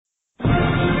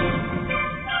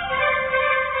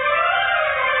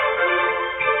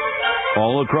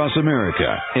all across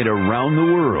America and around the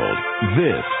world.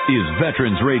 This is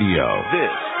Veterans Radio.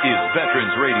 This is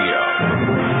Veterans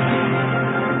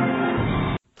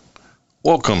Radio.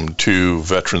 Welcome to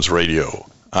Veterans Radio.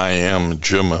 I am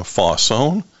Jim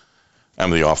Fausone.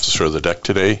 I'm the officer of the deck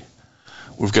today.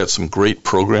 We've got some great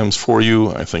programs for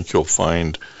you. I think you'll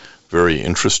find very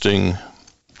interesting.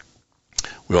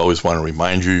 We always want to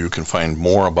remind you can find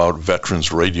more about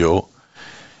Veterans Radio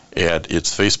at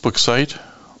its Facebook site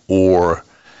or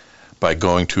by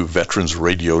going to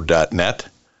veteransradio.net,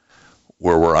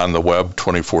 where we're on the web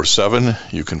 24/7.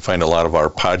 You can find a lot of our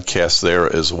podcasts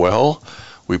there as well.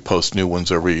 We post new ones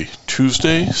every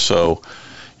Tuesday, so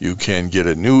you can get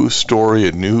a new story,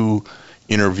 a new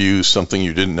interview, something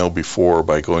you didn't know before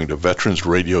by going to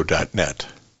veteransradio.net.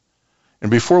 And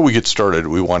before we get started,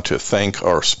 we want to thank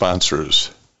our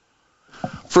sponsors.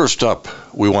 First up,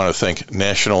 we want to thank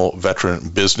National Veteran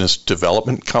Business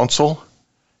Development Council,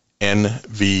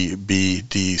 nvbdc.org.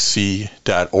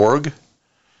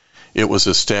 It was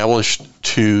established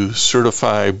to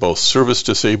certify both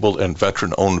service-disabled and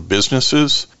veteran-owned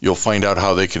businesses. You'll find out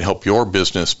how they can help your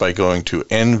business by going to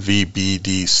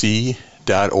nvbdc.org.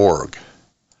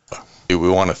 We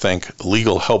want to thank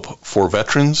Legal Help for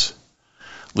Veterans.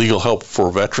 Legal Help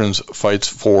for Veterans fights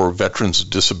for veterans'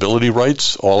 disability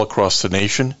rights all across the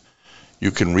nation.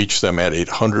 You can reach them at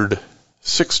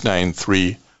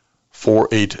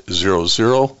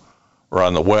 800-693-4800 or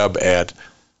on the web at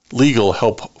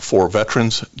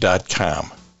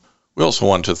legalhelpforveterans.com. We also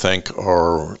want to thank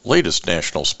our latest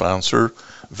national sponsor,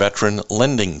 Veteran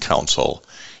Lending Council.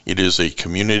 It is a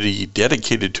community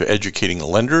dedicated to educating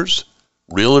lenders,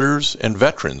 realtors, and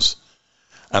veterans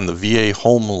on the VA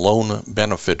Home Loan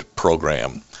Benefit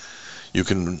Program. You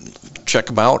can check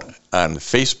them out on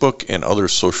Facebook and other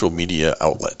social media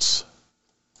outlets.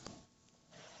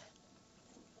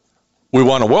 We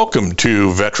want to welcome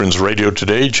to Veterans Radio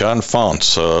today John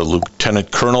Faunce,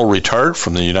 Lieutenant Colonel retired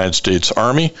from the United States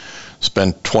Army,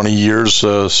 spent 20 years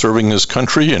serving his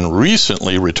country and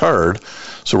recently retired.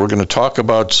 So we're going to talk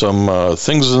about some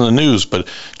things in the news. But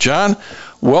John,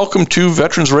 welcome to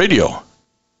Veterans Radio.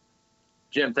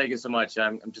 Jim, thank you so much.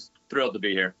 I'm just thrilled to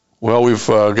be here. Well, we've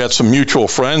got some mutual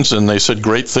friends, and they said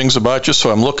great things about you, so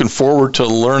I'm looking forward to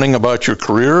learning about your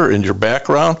career and your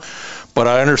background. But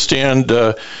I understand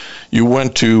you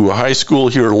went to high school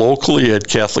here locally at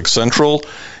Catholic Central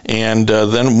and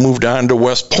then moved on to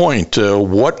West Point.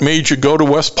 What made you go to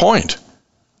West Point?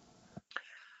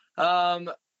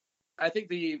 I think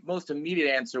the most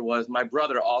immediate answer was my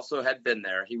brother also had been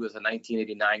there. He was a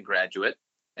 1989 graduate.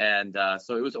 And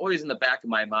so it was always in the back of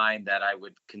my mind that I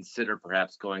would consider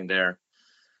perhaps going there.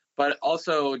 But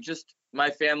also just my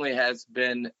family has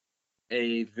been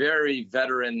a very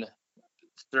veteran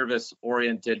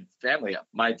service-oriented family.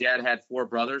 My dad had 4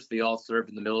 brothers. They all served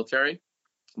in the military.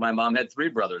 My mom had 3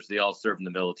 brothers. They all served in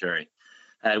the military.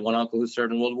 I had one uncle who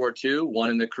served in World War II, one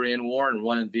in the Korean War, and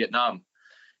one in Vietnam.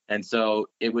 And so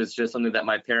it was just something that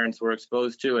my parents were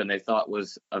exposed to and they thought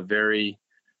was a very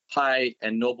high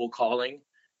and noble calling.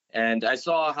 And I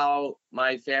saw how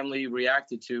my family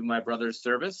reacted to my brother's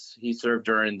service. He served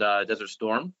during the Desert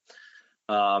Storm,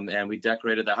 and we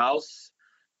decorated the house.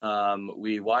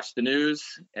 We watched the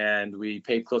news, and we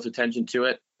paid close attention to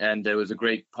it. And it was a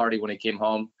great party when he came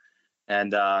home.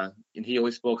 And he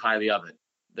always spoke highly of it,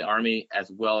 the Army as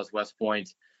well as West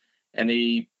Point. And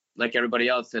he, like everybody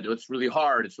else, said, it's really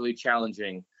hard. It's really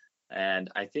challenging. And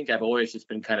I think I've always just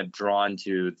been kind of drawn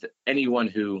to anyone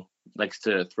who likes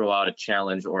to throw out a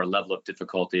challenge or a level of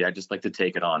difficulty. I just like to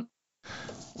take it on.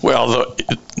 Well,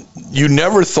 you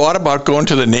never thought about going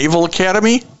to the Naval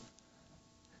Academy?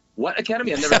 What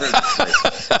academy? I've never heard of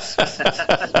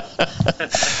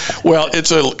this. Well,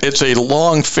 it's a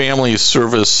long family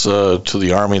service to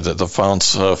the Army that the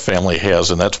Faunce family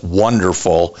has, and that's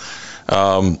wonderful.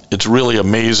 It's really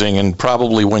amazing, and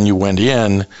probably when you went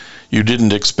in, you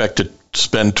didn't expect to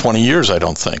spend 20 years, I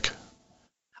don't think.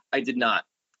 I did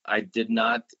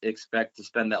not expect to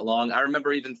spend that long. I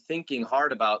remember even thinking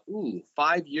hard about,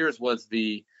 5 years was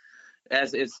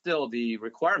as it's still the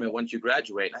requirement once you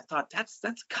graduate. I thought that's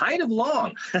kind of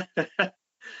long.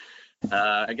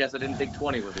 I guess I didn't think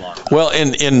 20 was long. Well,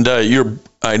 and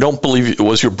I don't believe,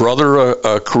 was your brother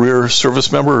a career service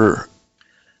member?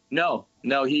 No,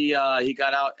 he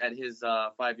got out at his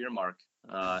 5-year mark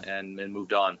and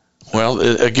moved on. Well,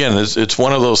 again, it's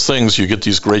one of those things. You get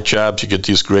these great jobs, you get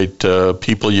these great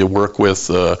people you work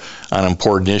with on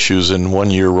important issues, and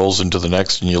 1 year rolls into the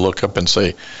next, and you look up and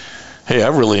say, Hey, I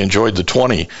really enjoyed the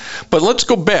 20. But let's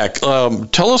go back.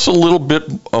 Tell us a little bit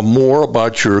more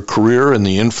about your career in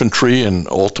the infantry and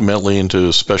ultimately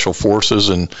into special forces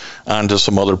and on to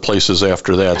some other places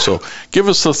after that. So give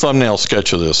us the thumbnail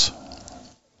sketch of this.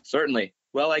 Certainly.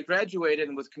 Well, I graduated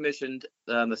and was commissioned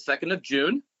on the 2nd of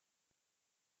June,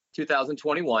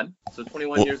 2021. So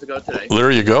 21 years ago today. There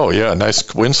you go. Yeah, nice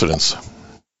coincidence.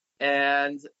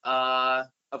 And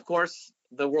of course,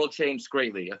 the world changed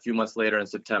greatly a few months later in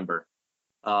September.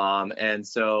 And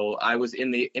so I was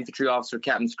in the infantry officer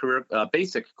captain's career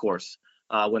basic course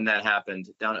when that happened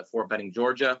down at Fort Benning,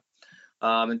 Georgia.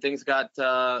 And things got,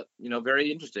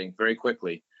 very interesting very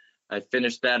quickly. I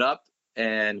finished that up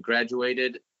and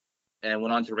graduated and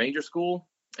went on to Ranger School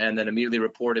and then immediately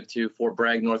reported to Fort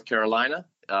Bragg, North Carolina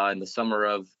in the summer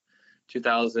of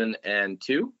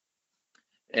 2002.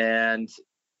 And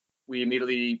we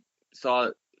immediately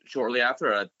saw shortly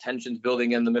after tensions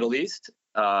building in the Middle East.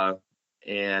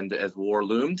 And as war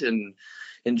loomed in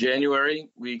January,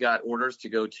 we got orders to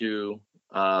go to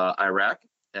Iraq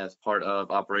as part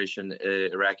of Operation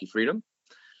Iraqi Freedom.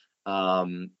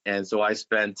 And so I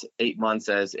spent 8 months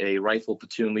as a rifle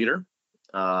platoon leader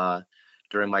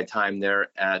during my time there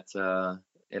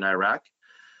in Iraq,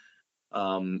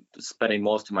 spending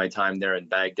most of my time there in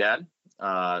Baghdad,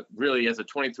 really as a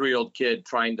 23-year-old kid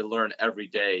trying to learn every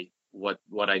day what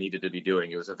I needed to be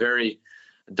doing. It was a very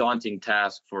daunting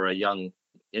task for a young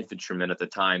infantryman at the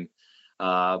time.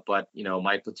 But,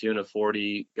 my platoon of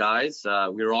 40 guys,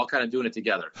 we were all kind of doing it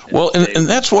together. Well, and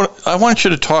that's what I want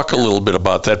you to talk a little bit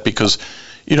about that because,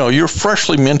 you're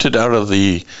freshly minted out of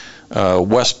the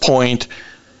West Point.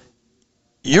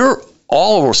 You're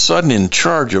all of a sudden in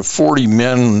charge of 40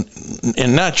 men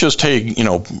and not just,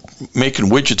 making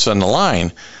widgets on the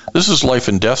line. This is life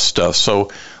and death stuff.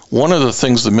 So one of the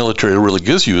things the military really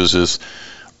gives you is this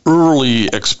early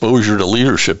exposure to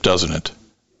leadership, doesn't it?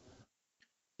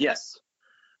 Yes.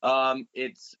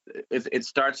 It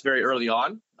starts very early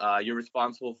on. You're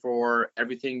responsible for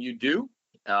everything you do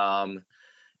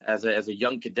as a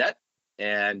young cadet.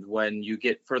 And when you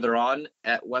get further on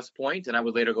at West Point, and I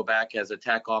would later go back as a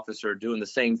TAC officer doing the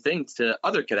same thing to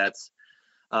other cadets,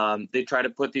 they try to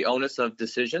put the onus of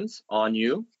decisions on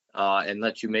you and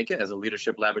let you make it as a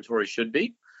leadership laboratory should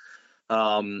be.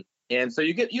 And so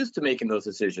you get used to making those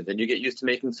decisions and you get used to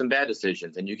making some bad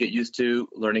decisions and you get used to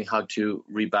learning how to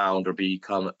rebound or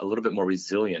become a little bit more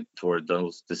resilient toward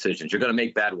those decisions. You're going to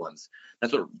make bad ones.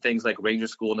 That's what things like Ranger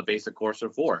School and the basic course are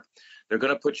for. They're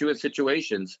going to put you in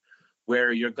situations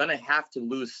where you're going to have to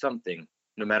lose something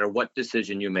no matter what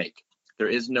decision you make. There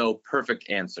is no perfect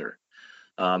answer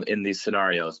in these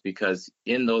scenarios because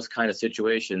in those kind of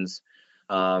situations,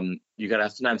 you got to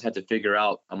sometimes have to figure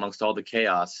out amongst all the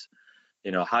chaos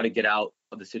how to get out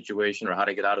of the situation or how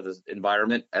to get out of this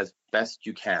environment as best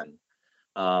you can.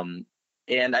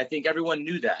 And I think everyone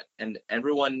knew that. And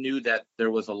everyone knew that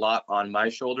there was a lot on my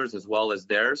shoulders as well as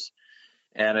theirs.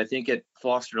 And I think it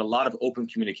fostered a lot of open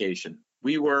communication.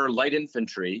 We were light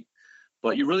infantry,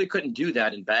 but you really couldn't do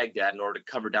that in Baghdad in order to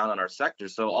cover down on our sector.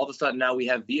 So all of a sudden now we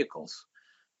have vehicles.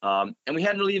 And we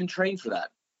hadn't really even trained for that.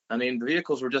 I mean, the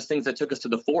vehicles were just things that took us to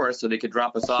the forest so they could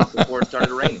drop us off before it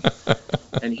started raining.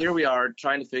 And here we are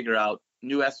trying to figure out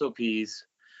new SOPs,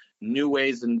 new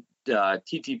ways and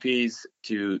TTPs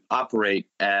to operate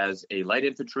as a light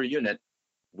infantry unit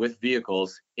with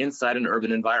vehicles inside an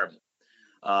urban environment.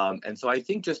 And so I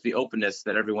think just the openness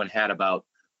that everyone had about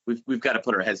we've got to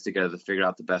put our heads together to figure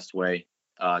out the best way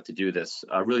to do this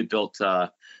really built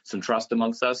some trust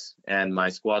amongst us and my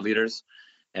squad leaders.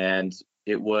 And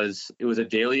it was a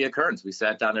daily occurrence. We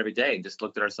sat down every day and just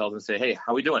looked at ourselves and say, hey,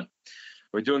 how we doing?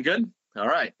 We're doing good. All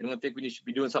right. Anyone think we should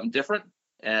be doing something different?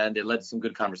 And it led to some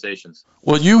good conversations.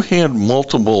 Well, you had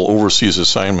multiple overseas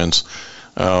assignments.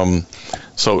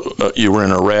 So you were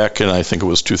in Iraq, and I think it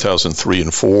was 2003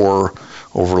 and 4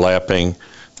 overlapping.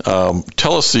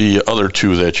 Tell us the other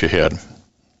two that you had.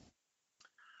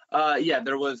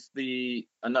 There was a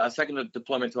second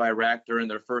deployment to Iraq during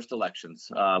their first elections,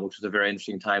 which was a very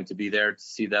interesting time to be there, to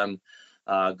see them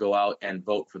go out and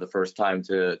vote for the first time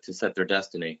to set their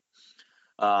destiny.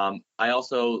 I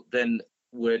also then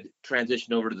would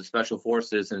transition over to the Special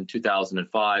Forces in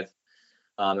 2005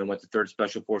 and went to 3rd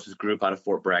Special Forces Group out of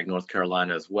Fort Bragg, North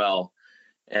Carolina as well.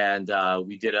 And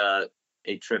we did a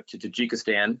trip to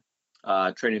Tajikistan,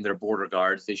 training their border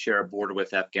guards. They share a border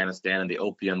with Afghanistan, and the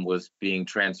opium was being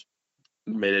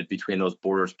transmitted between those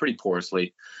borders pretty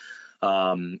porously.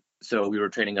 So we were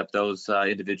training up those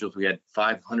individuals. We had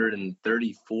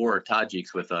 534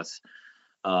 Tajiks with us.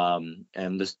 And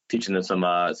just teaching them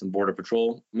some border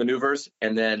patrol maneuvers.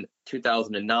 And then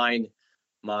 2009,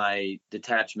 my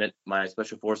detachment, my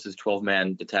Special Forces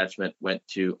 12-man detachment, went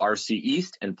to RC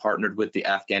East and partnered with the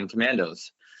Afghan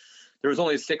Commandos. There was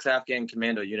only 6 Afghan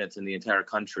commando units in the entire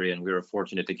country, and we were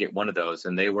fortunate to get one of those.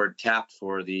 And they were tapped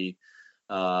for the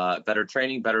better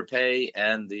training, better pay,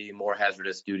 and the more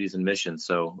hazardous duties and missions.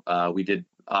 So we did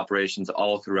operations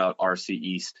all throughout RC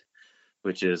East,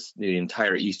 which is the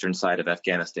entire eastern side of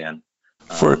Afghanistan.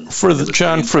 Pretty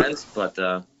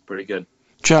good.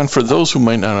 John, for those who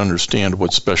might not understand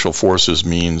what Special Forces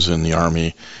means in the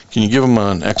Army, can you give them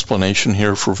an explanation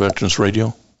here for Veterans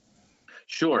Radio?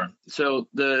 Sure. So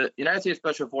the United States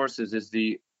Special Forces is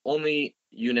the only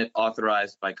unit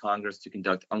authorized by Congress to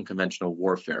conduct unconventional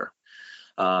warfare.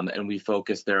 And we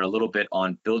focus there a little bit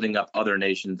on building up other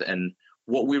nations. And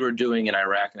what we were doing in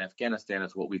Iraq and Afghanistan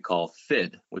is what we call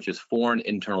FID, which is Foreign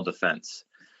Internal Defense.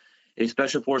 A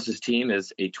Special Forces team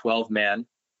is a 12-man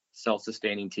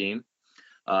self-sustaining team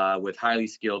with highly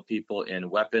skilled people in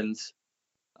weapons,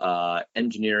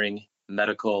 engineering,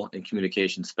 medical, and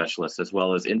communication specialists, as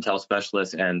well as intel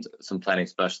specialists and some planning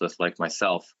specialists like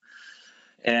myself.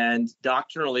 And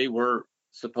doctrinally, we're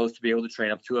supposed to be able to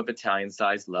train up to a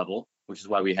battalion-sized level, which is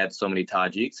why we had so many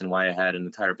Tajiks and why I had an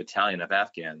entire battalion of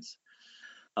Afghans.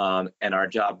 And our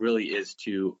job really is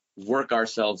to work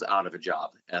ourselves out of a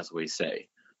job, as we say.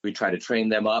 We try to train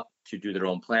them up to do their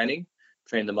own planning,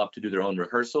 train them up to do their own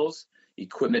rehearsals,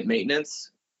 equipment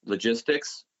maintenance,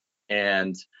 logistics,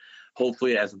 and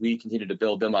hopefully as we continue to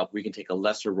build them up, we can take a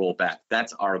lesser role back.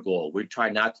 That's our goal. We try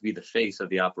not to be the face of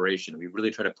the operation. We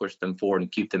really try to push them forward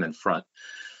and keep them in front.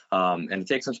 And it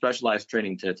takes some specialized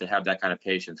training to have that kind of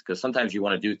patience, because sometimes you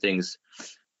want to do things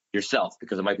yourself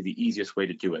because it might be the easiest way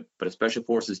to do it. But a Special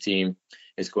Forces team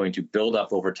is going to build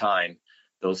up over time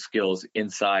those skills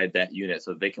inside that unit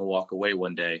so that they can walk away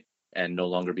one day and no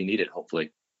longer be needed,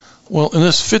 hopefully. Well, and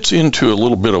this fits into a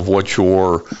little bit of what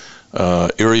your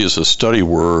areas of study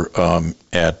were.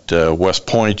 At West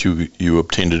Point, you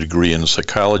obtained a degree in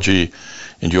psychology,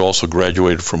 and you also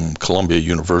graduated from Columbia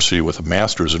University with a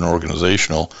master's in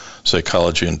organizational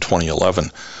psychology in 2011.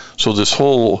 So this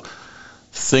whole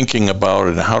thinking about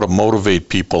it and how to motivate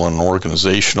people and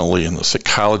organizationally and the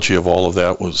psychology of all of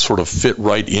that was sort of fit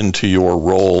right into your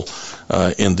role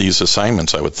in these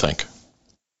assignments, I would think.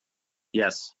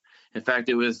 Yes. In fact,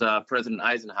 it was President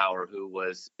Eisenhower who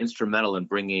was instrumental in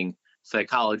bringing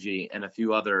psychology and a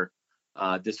few other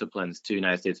disciplines to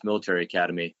United States Military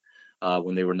Academy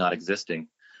when they were not existing.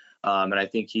 And I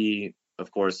think he,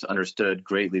 of course, understood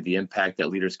greatly the impact that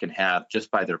leaders can have just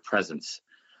by their presence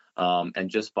and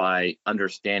just by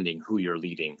understanding who you're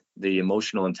leading. The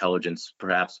emotional intelligence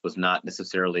perhaps was not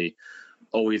necessarily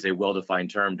always a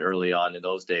well-defined term early on in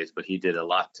those days, but he did a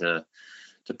lot to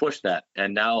push that.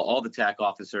 And now all the TAC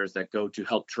officers that go to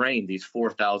help train these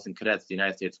 4,000 cadets at the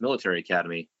United States Military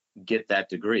Academy get that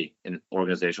degree in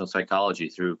organizational psychology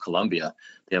through Columbia.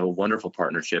 They have a wonderful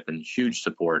partnership and huge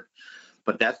support.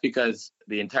 But that's because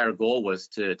the entire goal was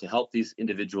to help these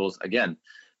individuals, again,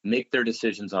 make their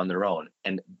decisions on their own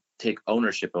and take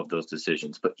ownership of those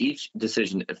decisions. But each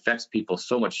decision affects people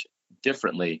so much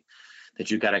differently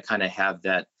that you've got to kind of have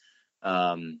that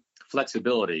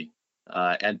flexibility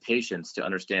and patience to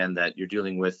understand that you're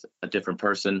dealing with a different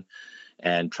person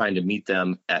and trying to meet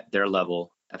them at their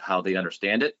level of how they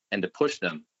understand it and to push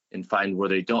them and find where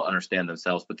they don't understand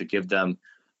themselves, but to give them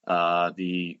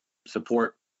the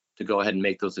support to go ahead and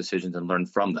make those decisions and learn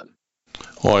from them.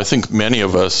 Well, I think many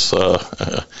of us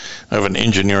have an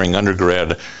engineering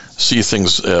undergrad, see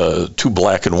things too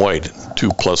black and white,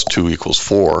 2 + 2 =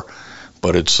 4.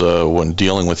 But it's when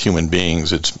dealing with human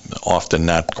beings, it's often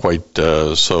not quite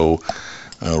so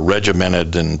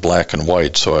regimented and black and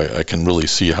white. So I can really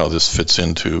see how this fits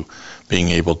into being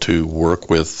able to work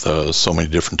with so many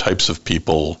different types of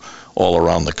people all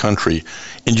around the country.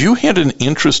 And you had an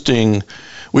interesting,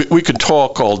 we could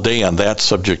talk all day on that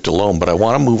subject alone, but I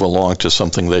want to move along to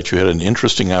something that you had an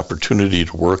interesting opportunity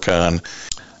to work on.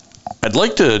 I'd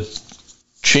like to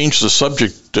change the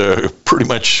subject pretty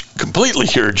much completely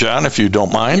here, John, if you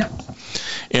don't mind,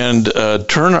 and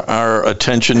turn our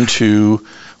attention to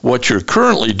what you're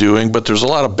currently doing, but there's a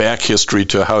lot of back history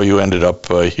to how you ended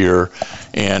up here,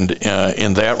 and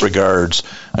in that regards,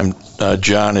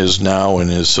 John is now in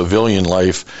his civilian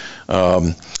life.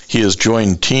 He has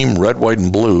joined Team Red, White,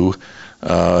 and Blue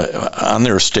on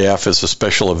their staff as a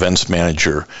special events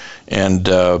manager. And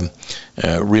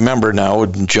remember now,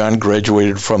 John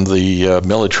graduated from the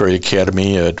military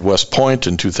academy at West Point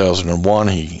in 2001.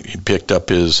 He picked up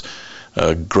his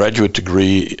graduate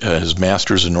degree, his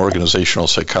master's in organizational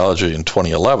psychology in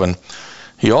 2011.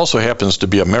 He also happens to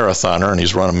be a marathoner, and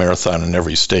he's run a marathon in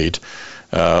every state.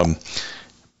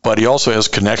 but he also has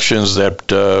connections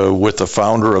that with the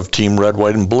founder of Team Red,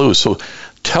 White, and Blue. So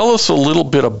tell us a little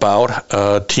bit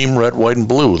about Team Red, White, and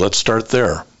Blue. Let's start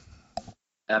there.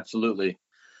 Absolutely.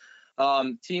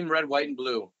 Team Red, White, and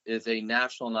Blue is a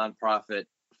national nonprofit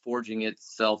forging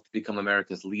itself to become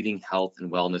America's leading health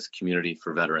and wellness community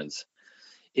for veterans.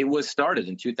 It was started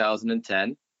in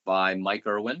 2010 by Mike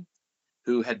Irwin,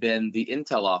 who had been the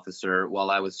intel officer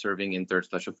while I was serving in 3rd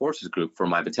Special Forces Group for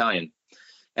my battalion.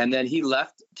 And then he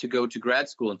left to go to grad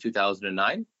school in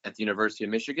 2009 at the University of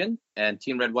Michigan. And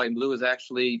Team Red, White, and Blue has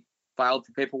actually filed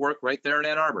for paperwork right there in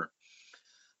Ann Arbor.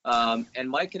 And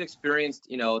Mike had experienced,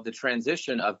 the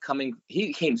transition of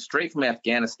he came straight from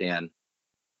Afghanistan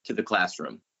to the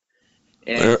classroom.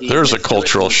 And there's a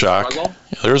cultural shock.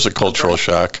 There's a cultural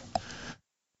shock.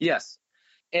 Yes.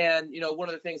 And, one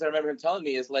of the things I remember him telling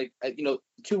me is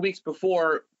 2 weeks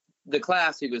before the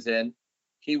class he was in,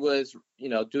 he was,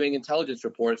 doing intelligence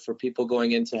reports for people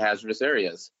going into hazardous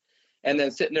areas, and then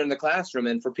sitting there in the classroom,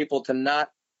 and for people to not,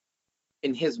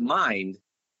 in his mind,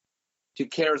 to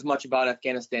care as much about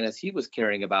Afghanistan as he was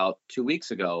caring about 2 weeks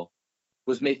ago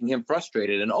was making him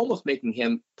frustrated and almost making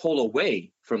him pull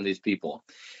away from these people.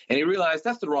 And he realized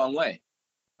that's the wrong way.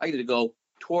 I need to go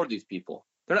toward these people.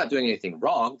 They're not doing anything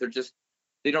wrong.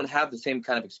 They don't have the same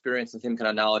kind of experience and same kind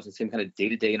of knowledge and same kind of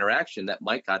day-to-day interaction that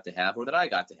Mike got to have or that I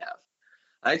got to have.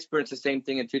 I experienced the same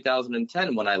thing in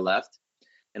 2010 when I left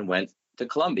and went to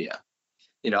Columbia.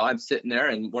 I'm sitting there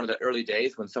in one of the early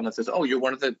days when someone says, "Oh, you're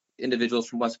one of the individuals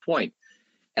from West Point,"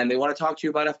 and they want to talk to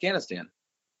you about Afghanistan.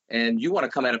 And you want to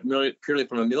come at it purely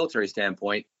from a military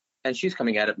standpoint, and she's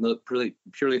coming at it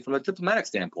purely from a diplomatic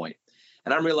standpoint.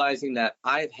 And I'm realizing that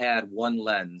I've had one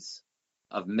lens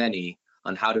of many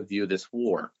on how to view this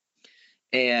war.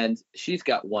 And she's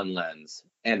got one lens.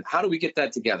 And how do we get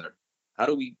that together? How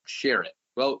do we share it?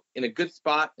 Well, in a good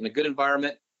spot, in a good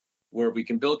environment where we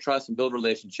can build trust and build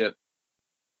relationship,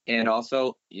 and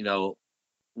also,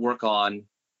 work on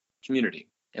community.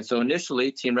 And so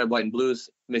initially, Team Red, White, and Blue's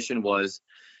mission was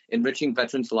enriching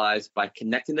veterans' lives by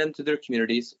connecting them to their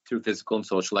communities through physical and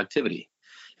social activity.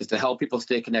 Is to help people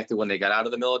stay connected when they got out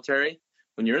of the military.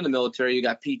 When you're in the military, you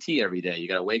got PT every day. You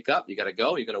got to wake up, you got to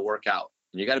go, you got to work out,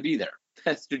 and you got to be there.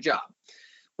 That's your job.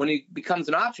 When it becomes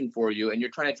an option for you and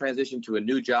you're trying to transition to a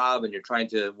new job and you're trying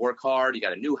to work hard, you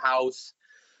got a new house,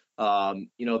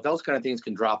 those kind of things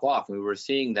can drop off. And we were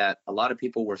seeing that a lot of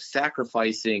people were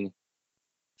sacrificing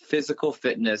physical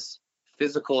fitness,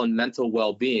 physical and mental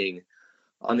well-being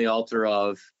on the altar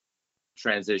of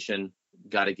transition.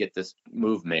 Got to get this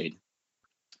move made.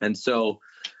 And so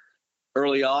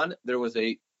early on,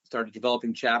 started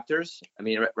developing chapters. I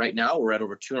mean, right now we're at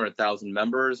over 200,000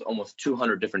 members, almost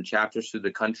 200 different chapters through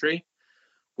the country,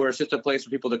 where it's just a place for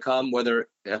people to come, whether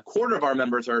a quarter of our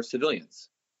members are civilians.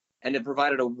 And it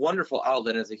provided a wonderful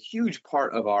outlet as a huge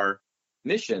part of our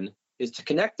mission is to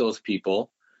connect those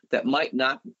people that might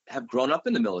not have grown up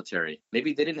in the military.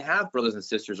 Maybe they didn't have brothers and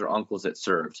sisters or uncles that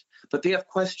served, but they have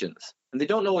questions and they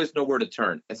don't always know where to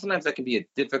turn. And sometimes that can be a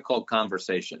difficult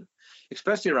conversation,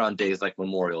 especially around days like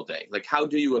Memorial Day. Like, how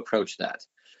do you approach that?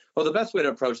 Well, the best way to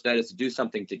approach that is to do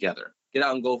something together. Get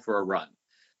out and go for a run.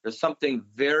 There's something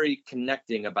very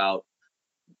connecting about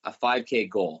a 5K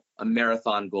goal, a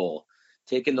marathon goal,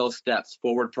 taking those steps,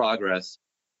 forward progress,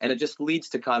 and it just leads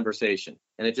to conversation.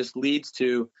 And it just leads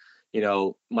to,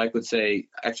 Mike would say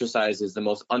exercise is the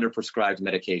most underprescribed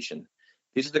medication.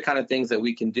 These are the kind of things that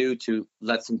we can do to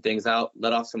let some things out,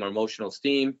 let off some emotional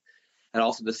steam, and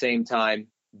also at the same time,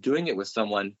 doing it with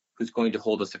someone who's going to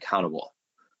hold us accountable.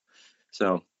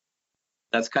 So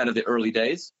that's kind of the early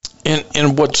days.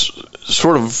 And what's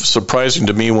sort of surprising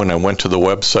to me when I went to the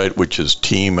website, which is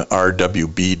teamrwb.org,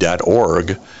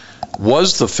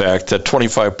 was the fact that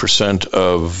 25%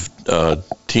 of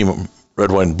Team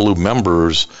Red, White, and Blue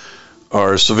members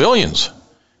are civilians.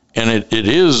 And it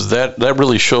is that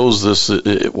really shows this,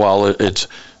 while it's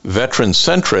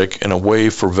veteran-centric in a way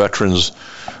for veterans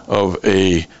of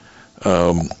a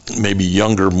maybe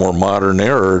younger, more modern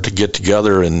era to get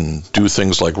together and do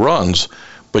things like runs,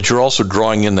 but you're also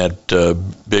drawing in that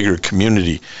bigger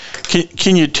community.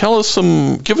 Can you tell us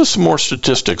give us some more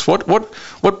statistics?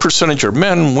 What percentage are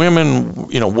men, women?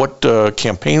 What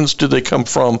campaigns do they come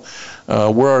from?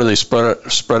 Where are they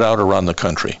spread out around the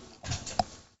country?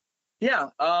 Yeah.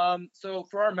 So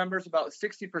for our members, about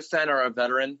 60% are a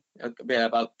veteran.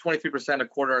 About 23%, a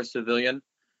quarter are civilian.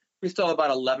 We still have about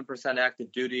 11%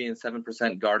 active duty and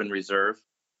 7% guard and reserve.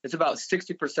 It's about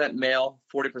 60% male,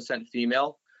 40%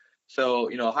 female.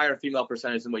 So, a higher female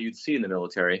percentage than what you'd see in the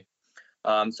military.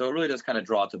 So it really does kind of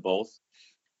draw to both.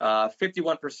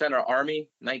 51% are Army,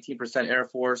 19% Air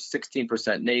Force,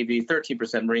 16% Navy,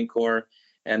 13% Marine Corps,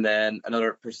 and then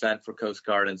another percent for Coast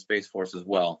Guard and Space Force as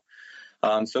well.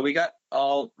 So we got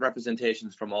all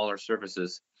representations from all our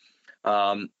services. We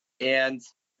have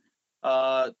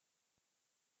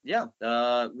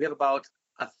about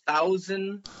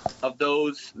 1,000 of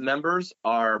those members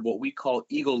are what we call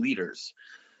Eagle leaders.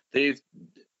 They've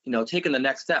taken the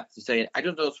next step to say, I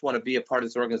don't just want to be a part of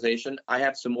this organization. I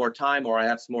have some more time, or I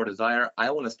have some more desire.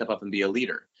 I want to step up and be a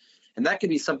leader. And that can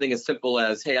be something as simple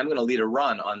as, hey, I'm going to lead a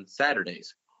run on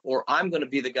Saturdays, or I'm going to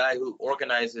be the guy who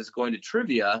organizes going to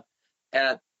trivia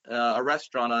at a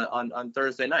restaurant on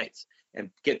Thursday nights, and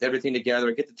get everything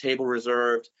together, get the table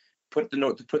reserved, put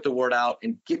the word out,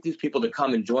 and get these people to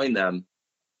come and join them,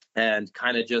 and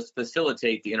kind of just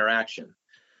facilitate the interaction.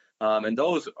 And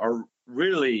that's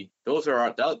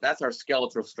our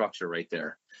skeletal structure right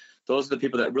there. Those are the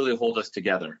people that really hold us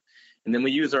together. And then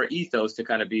we use our ethos to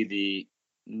kind of be the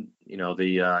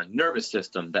nervous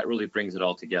system that really brings it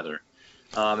all together.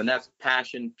 And that's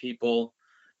passion, people,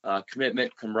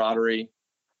 commitment, camaraderie,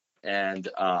 and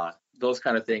those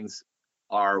kind of things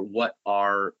are what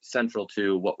are central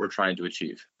to what we're trying to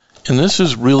achieve. And this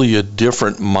is really a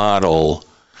different model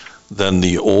than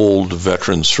the old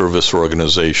veteran service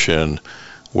organization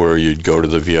where you'd go to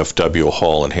the VFW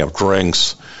hall and have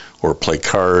drinks or play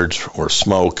cards or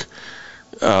smoke.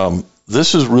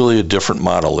 This is really a different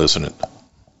model, isn't it?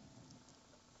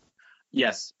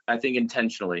 Yes, I think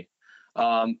intentionally.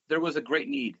 There was a great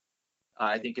need,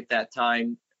 I think, at that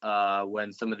time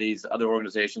when some of these other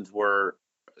organizations were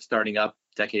starting up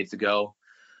decades ago.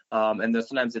 And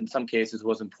sometimes in some cases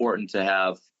was important to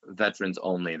have veterans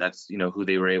only. That's, who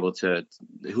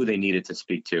they needed to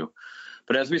speak to.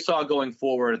 But as we saw going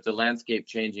forward, the landscape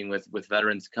changing with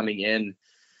veterans coming in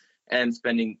and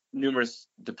spending numerous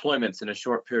deployments in a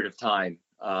short period of time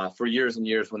for years and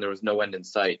years when there was no end in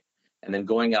sight, and then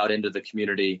going out into the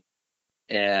community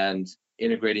and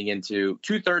integrating into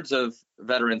 2/3 of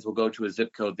veterans will go to a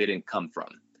zip code they didn't come from,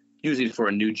 usually for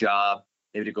a new job,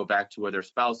 maybe to go back to where their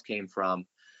spouse came from.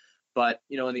 But,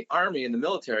 in the Army and the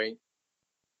military,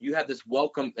 you have this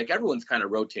welcome, like everyone's kind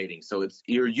of rotating. So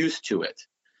you're used to it.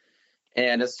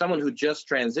 And as someone who just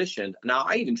transitioned, now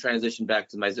I even transitioned back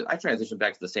to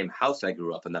the same house I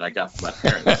grew up in that I got from my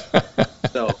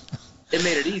parents. So it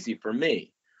made it easy for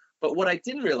me. But what I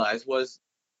didn't realize was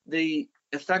the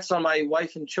effects on my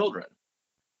wife and children.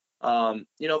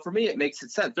 For me, it makes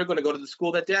it sense. They're going to go to the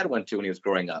school that Dad went to when he was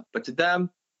growing up. But to them,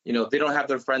 they don't have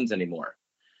their friends anymore.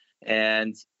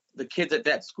 And the kids at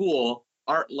that school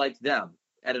aren't like them.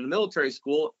 At a military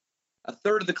school,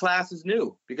 1/3 of the class is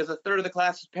new because 1/3 of the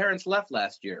class's parents left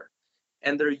last year.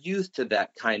 And they're used to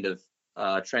that kind of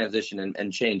transition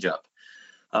and change up.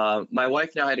 My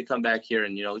wife now had to come back here,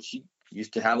 and, she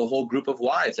used to have a whole group of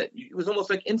wives that it was almost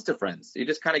like Insta friends. You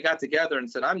just kind of got together and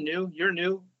said, I'm new, you're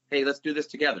new. Hey, let's do this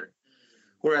together.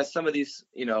 Whereas some of these,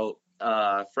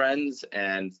 friends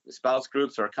and spouse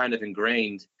groups are kind of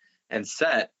ingrained and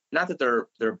set. Not that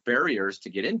they're barriers to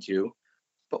get into,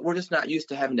 but we're just not used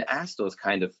to having to ask those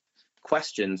kind of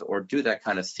questions or do that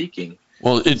kind of seeking.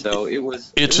 Well,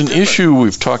 it's an issue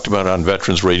we've talked about on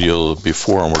Veterans Radio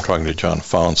before, and we're talking to John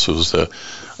Faunce, who's the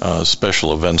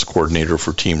special events coordinator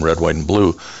for Team Red, White, and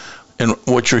Blue. And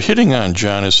what you're hitting on,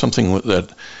 John, is something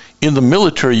that in the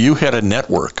military you had a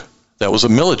network. That was a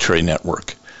military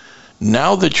network.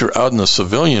 Now that you're out in the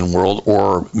civilian world,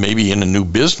 or maybe in a new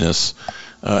business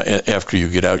after you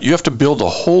get out, you have to build a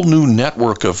whole new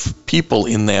network of people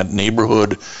in that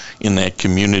neighborhood, in that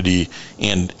community,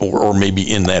 and or maybe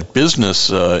in that business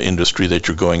industry that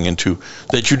you're going into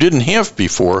that you didn't have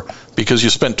before because you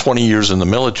spent 20 years in the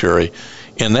military.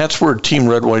 And that's where Team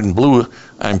Red, White, and Blue,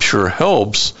 I'm sure,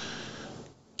 helps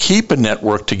keep a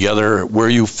network together where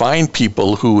you find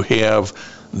people who have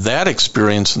that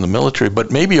experience in the military, but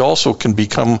maybe also can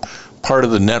become part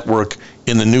of the network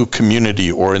in the new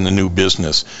community or in the new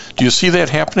business. Do you see that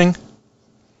happening?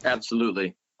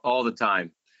 Absolutely, all the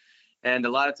time. And a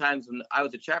lot of times when I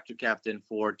was a chapter captain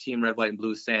for Team Red, White, and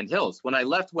Blue Sand Hills, when I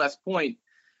left West Point,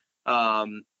 I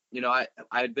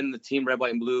had been the Team Red,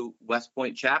 White, and Blue West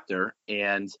Point chapter,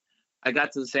 and I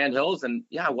got to the Sand Hills, and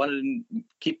I wanted to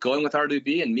keep going with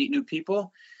RWB and meet new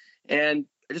people. And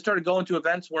I just started going to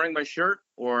events wearing my shirt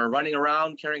or running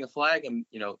around carrying a flag. And,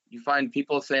 you find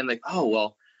people saying like, oh,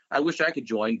 well, I wish I could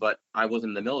join, but I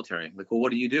wasn't in the military. I'm like, well,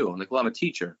 what do you do? I'm like, well, I'm a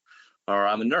teacher, or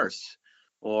I'm a nurse,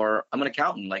 or I'm an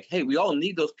accountant. Like, hey, we all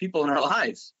need those people in our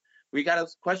lives. We got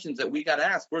questions that we got to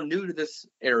ask. We're new to this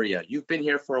area. You've been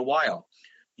here for a while.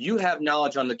 You have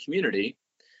knowledge on the community.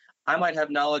 I might have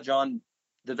knowledge on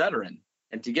the veteran.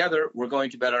 And together, we're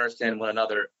going to better understand one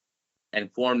another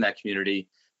and form that community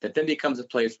that then becomes a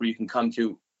place where you can come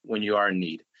to when you are in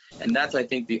need. And that's, I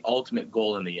think, the ultimate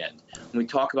goal in the end. When we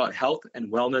talk about health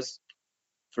and wellness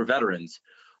for veterans,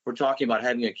 we're talking about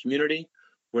having a community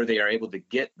where they are able to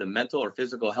get the mental or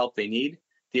physical help they need,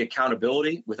 the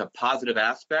accountability with a positive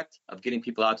aspect of getting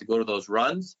people out to go to those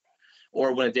runs,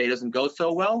 or when a day doesn't go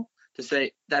so well, to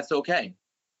say, that's okay.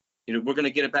 You know, we're going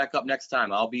to get it back up next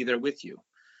time. I'll be there with you.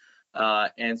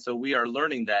 And so we are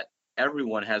learning that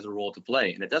everyone has a role to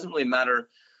play. And it doesn't really matter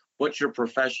what your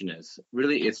profession is.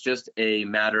 Really, it's just a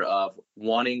matter of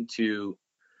wanting to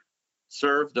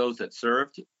serve those that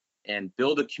served and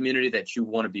build a community that you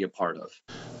want to be a part of.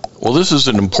 Well, this is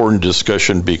an important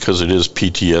discussion because it is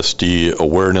PTSD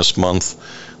Awareness Month,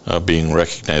 being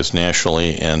recognized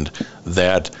nationally, and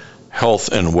that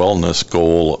health and wellness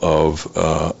goal of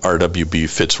RWB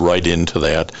fits right into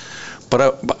that. But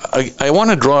I want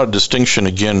to draw a distinction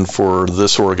again for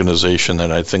this organization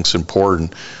that I think is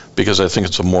important, because I think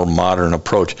it's a more modern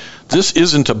approach. This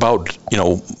isn't about,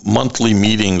 monthly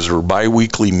meetings or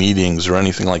biweekly meetings or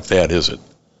anything like that, is it?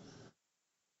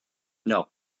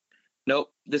 No,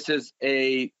 this is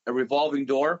a revolving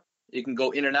door. You can go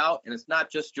in and out, and it's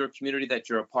not just your community that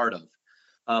you're a part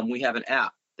of. We have an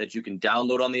app that you can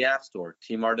download on the App Store,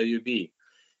 Team RWB.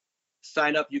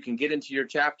 Sign up, you can get into your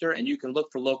chapter, and you can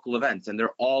look for local events, and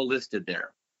they're all listed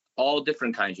there. All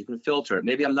different kinds. You can filter it.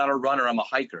 Maybe I'm not a runner, I'm a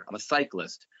hiker, I'm a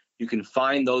cyclist. You can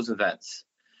find those events.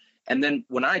 And then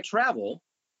when I travel,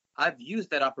 I've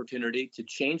used that opportunity to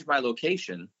change my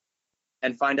location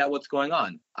and find out what's going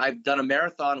on. I've done a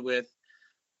marathon with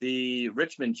the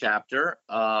Richmond chapter,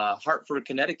 Hartford,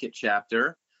 Connecticut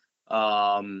chapter,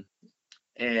 and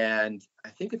I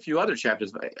think a few other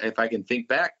chapters, if I can think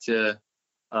back to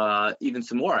even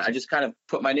some more. I just kind of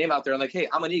put my name out there and like, hey,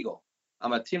 I'm an Eagle.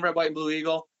 I'm a Team Red, White, and Blue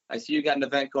Eagle. I see you got an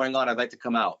event going on. I'd like to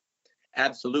come out.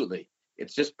 Absolutely.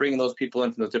 It's just bringing those people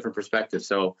in from those different perspectives.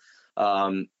 So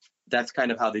that's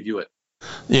kind of how they do it.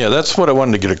 Yeah, that's what I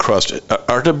wanted to get across.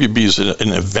 RWB is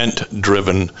an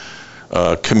event-driven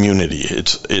community.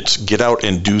 It's get out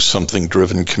and do something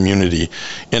driven community.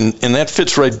 And that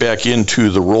fits right back into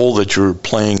the role that you're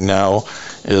playing now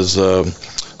as a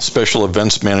special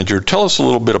events manager. Tell us a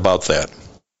little bit about that.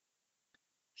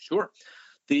 Sure.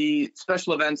 The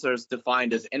special events are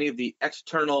defined as any of the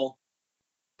external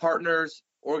partners,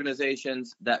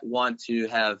 organizations that want to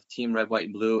have Team Red, White,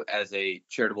 and Blue as a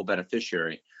charitable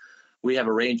beneficiary. We have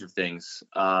a range of things.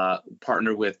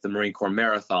 Partner with the Marine Corps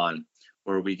Marathon,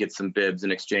 where we get some bibs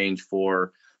in exchange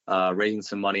for raising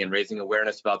some money and raising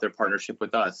awareness about their partnership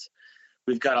with us.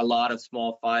 We've got a lot of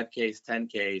small 5Ks,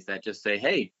 10Ks that just say,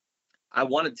 hey, I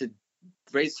wanted to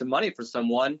raise some money for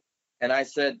someone. And I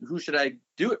said, who should I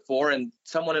do it for? And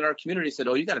someone in our community said,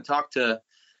 oh, you got to talk to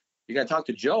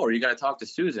Joe, or you got to talk to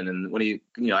Susan. And when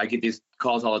I get these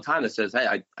calls all the time that says,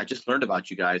 hey, I just learned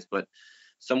about you guys, but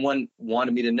someone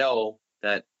wanted me to know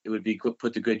that it would be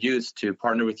put to good use to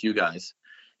partner with you guys.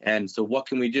 And so what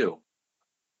can we do?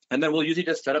 And then we'll usually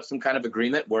just set up some kind of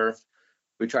agreement where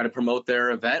we try to promote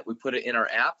their event. We put it in our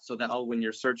app so that when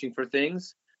you're searching for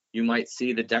things, you might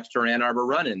see the Dexter Ann Arbor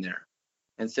run in there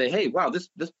and say, hey, wow, this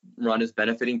run is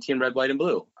benefiting Team Red, White, and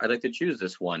Blue. I'd like to choose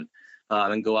this one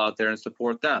and go out there and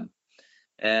support them.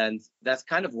 And that's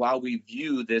kind of why we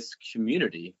view this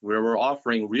community, where we're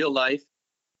offering real life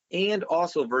and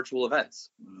also virtual events.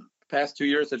 The past 2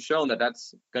 years have shown that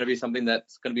that's going to be something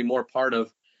that's going to be more part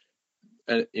of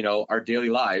our daily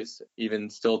lives, even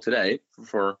still today,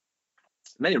 for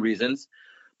many reasons,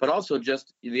 but also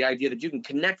just the idea that you can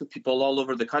connect with people all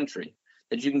over the country,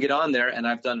 that you can get on there. And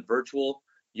I've done virtual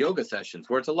yoga sessions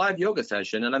where it's a live yoga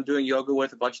session, and I'm doing yoga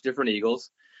with a bunch of different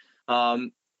Eagles.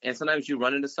 And sometimes you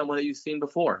run into someone that you've seen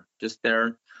before, just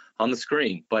there on the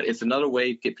screen. But it's another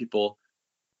way to get people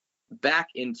back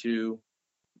into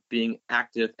being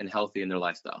active and healthy in their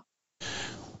lifestyle.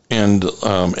 And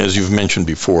as you've mentioned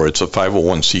before, it's a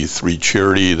 501c3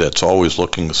 charity that's always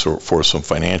looking for some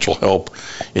financial help.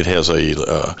 It has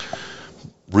a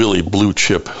really blue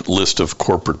chip list of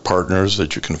corporate partners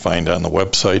that you can find on the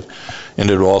website.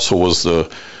 And it also was the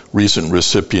recent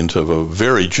recipient of a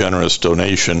very generous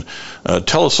donation.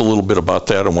 Tell us a little bit about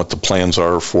that and what the plans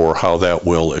are for how that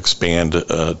will expand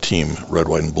Team Red,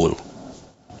 White, and Blue.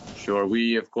 Sure.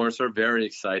 We, of course, are very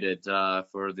excited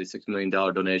for the $6 million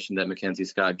donation that Mackenzie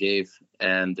Scott gave,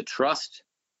 and the trust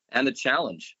and the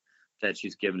challenge that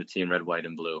she's given to Team Red, White,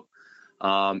 and Blue.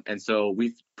 And so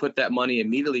we've put that money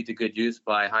immediately to good use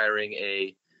by hiring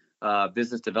a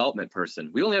business development person.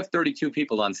 We only have 32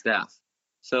 people on staff.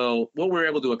 So what we're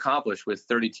able to accomplish with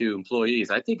 32 employees,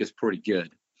 I think, is pretty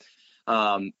good.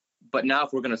 But now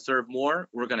if we're going to serve more,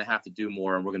 we're going to have to do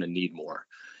more, and we're going to need more.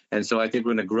 And so I think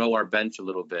we're going to grow our bench a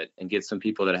little bit and get some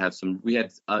people that have we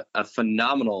had a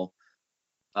phenomenal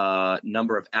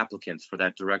number of applicants for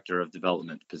that director of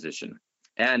development position.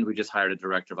 And we just hired a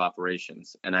director of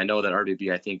operations. And I know that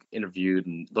RWB, I think, interviewed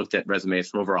and looked at resumes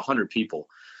from over 100 people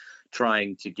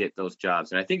trying to get those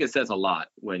jobs. And I think it says a lot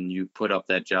when you put up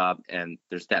that job and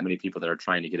there's that many people that are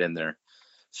trying to get in there.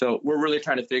 So we're really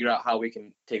trying to figure out how we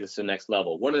can take this to the next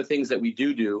level. One of the things that we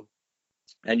do,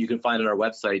 and you can find on our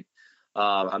website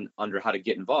under how to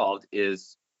get involved,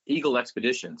 is Eagle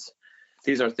Expeditions.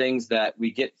 These are things that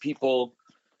we get people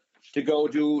to go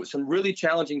do some really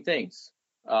challenging things.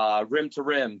 Rim to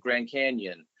Rim, Grand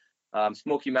Canyon,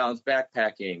 Smoky Mountains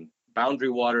backpacking, Boundary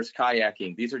Waters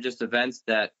kayaking. These are just events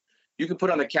that you can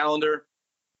put on the calendar.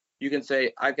 You can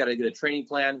say, I've got to get a training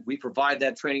plan. We provide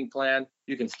that training plan.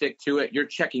 You can stick to it. You're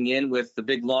checking in with the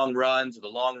big long runs or the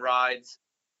long rides,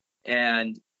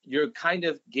 and you're kind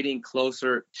of getting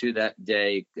closer to that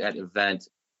day, that event,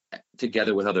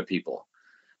 together with other people.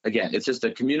 Again, it's just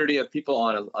a community of people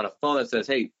on a phone that says,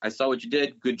 hey, I saw what you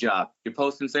did. Good job. You're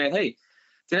posting saying, hey,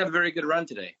 didn't have a very good run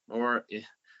today, or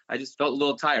I just felt a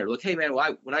little tired. Look, hey, man,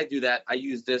 when I do that, I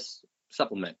use this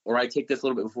supplement, or I take this a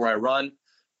little bit before I run.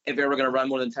 If you're ever going to run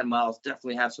more than 10 miles,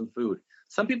 definitely have some food.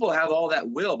 Some people have all that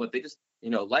will, but they just,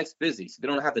 life's busy. So they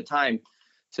don't have the time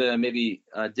to maybe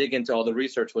dig into all the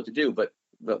research, what to do. But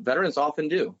veterans often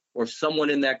do, or someone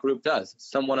in that group does.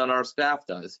 Someone on our staff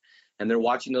does. And they're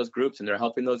watching those groups and they're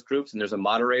helping those groups. And there's a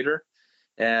moderator.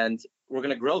 And we're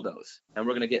going to grow those. And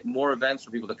we're going to get more events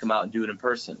for people to come out and do it in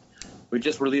person. We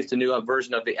just released a new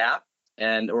version of the app.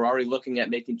 And we're already looking at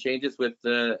making changes with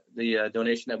the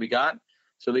donation that we got,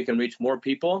 so we can reach more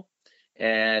people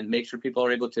and make sure people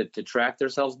are able to track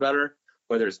themselves better,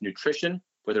 whether it's nutrition,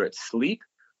 whether it's sleep,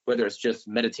 whether it's just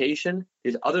meditation,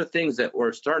 these other things that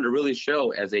we're starting to really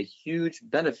show as a huge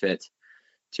benefit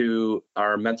to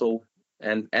our mental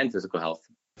and physical health.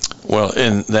 Well,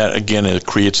 and that, again, it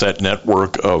creates that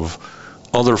network of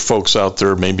other folks out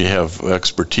there maybe have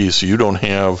expertise you don't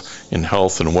have in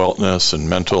health and wellness and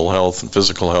mental health and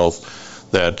physical health.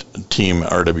 That Team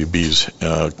RWB's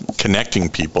connecting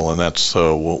people, and that's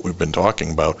what we've been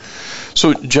talking about.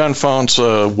 So John Faunce,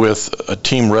 with a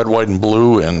Team Red, White, and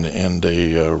Blue and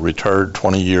a retired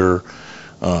 20-year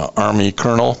Army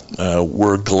colonel,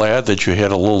 we're glad that you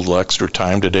had a little extra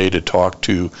time today to talk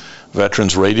to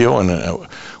Veterans Radio, and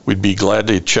we'd be glad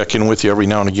to check in with you every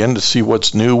now and again to see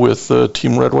what's new with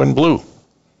Team Red, White, and Blue.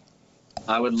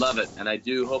 I would love it, and I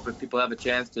do hope if people have a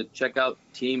chance to check out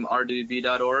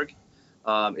teamrwb.org.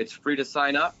 It's free to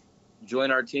sign up, join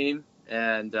our team,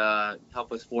 and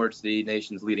help us forge the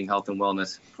nation's leading health and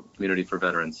wellness community for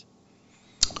veterans.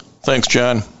 Thanks,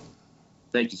 John.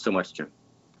 Thank you so much, Jim.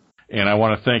 And I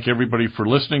want to thank everybody for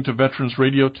listening to Veterans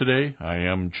Radio today. I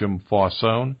am Jim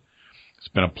Fausone. It's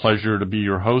been a pleasure to be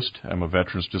your host. I'm a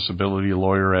veterans disability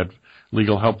lawyer at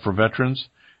Legal Help for Veterans,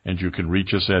 and you can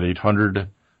reach us at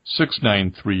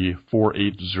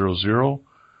 800-693-4800.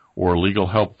 or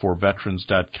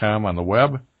legalhelpforveterans.com on the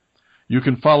web. You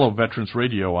can follow Veterans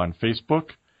Radio on Facebook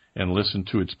and listen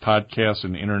to its podcasts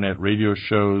and internet radio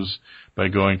shows by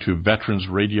going to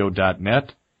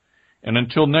veteransradio.net. And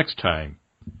until next time,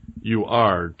 you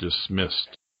are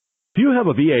dismissed. If you have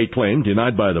a VA claim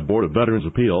denied by the Board of Veterans'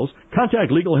 Appeals,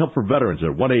 contact Legal Help for Veterans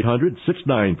at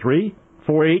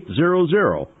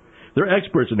 1-800-693-4800. They're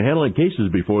experts in handling cases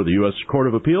before the U.S. Court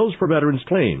of Appeals for Veterans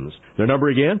Claims. Their number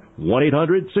again,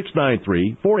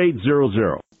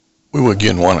 1-800-693-4800. We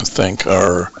again want to thank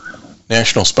our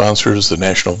national sponsors, the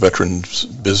National Veterans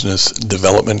Business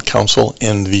Development Council,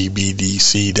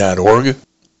 NVBDC.org,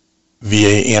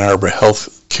 VA Ann Arbor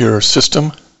Health Care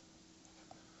System,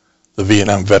 the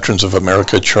Vietnam Veterans of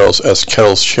America Charles S.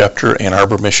 Kettles Chapter, Ann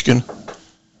Arbor, Michigan,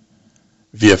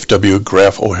 VFW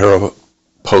Graf O'Hara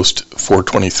Post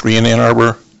 423 in Ann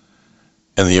Arbor,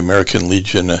 and the American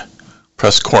Legion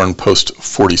Press Corn Post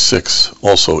 46,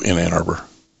 also in Ann Arbor.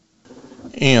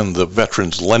 And the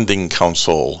Veterans Lending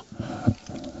Council,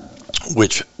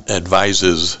 which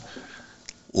advises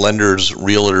lenders,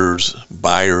 realtors,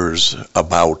 buyers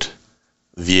about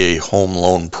VA home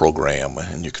loan program,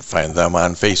 and you can find them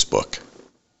on Facebook.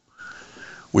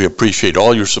 We appreciate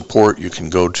all your support. You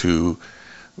can go to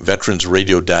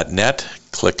veteransradio.net,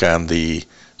 click on the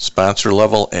sponsor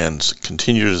level, and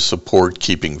continue to support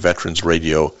keeping Veterans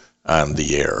Radio on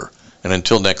the air. And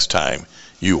until next time,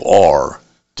 you are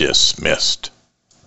dismissed.